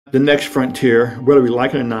The next frontier, whether we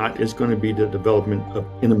like it or not, is going to be the development of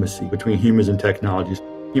intimacy between humans and technologies.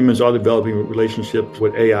 Humans are developing relationships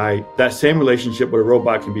with AI. That same relationship with a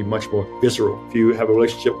robot can be much more visceral. If you have a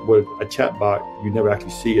relationship with a chatbot, you never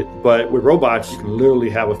actually see it. But with robots, you can literally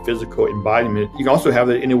have a physical embodiment. You can also have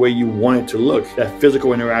it any way you want it to look. That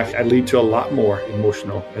physical interaction can lead to a lot more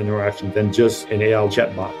emotional interaction than just an AI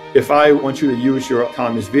chatbot. If I want you to use your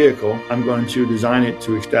autonomous vehicle, I'm going to design it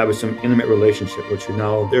to establish some intimate relationship with you.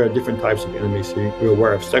 Now, there are different types of intimacy. We're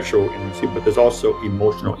aware of sexual intimacy, but there's also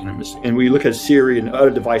emotional intimacy. And we look at Siri and other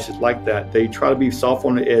devices like that. They try to be soft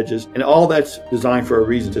on the edges, and all that's designed for a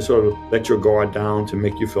reason, to sort of let your guard down, to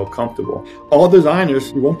make you feel comfortable. All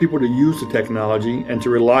designers want people to use the technology and to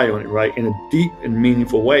rely on it, right, in a deep and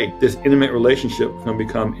meaningful way. This intimate relationship can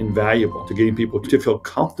become invaluable to getting people to feel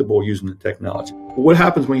comfortable using the technology. But what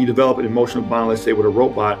happens when you develop an emotional bond, let's say with a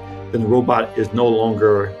robot, then the robot is no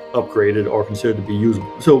longer upgraded or considered to be usable.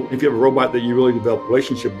 So if you have a robot that you really develop a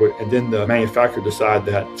relationship with, and then the manufacturer decide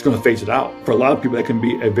that it's going to phase it out, for a lot of people that can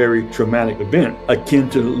be a very traumatic event, akin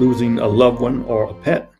to losing a loved one or a pet.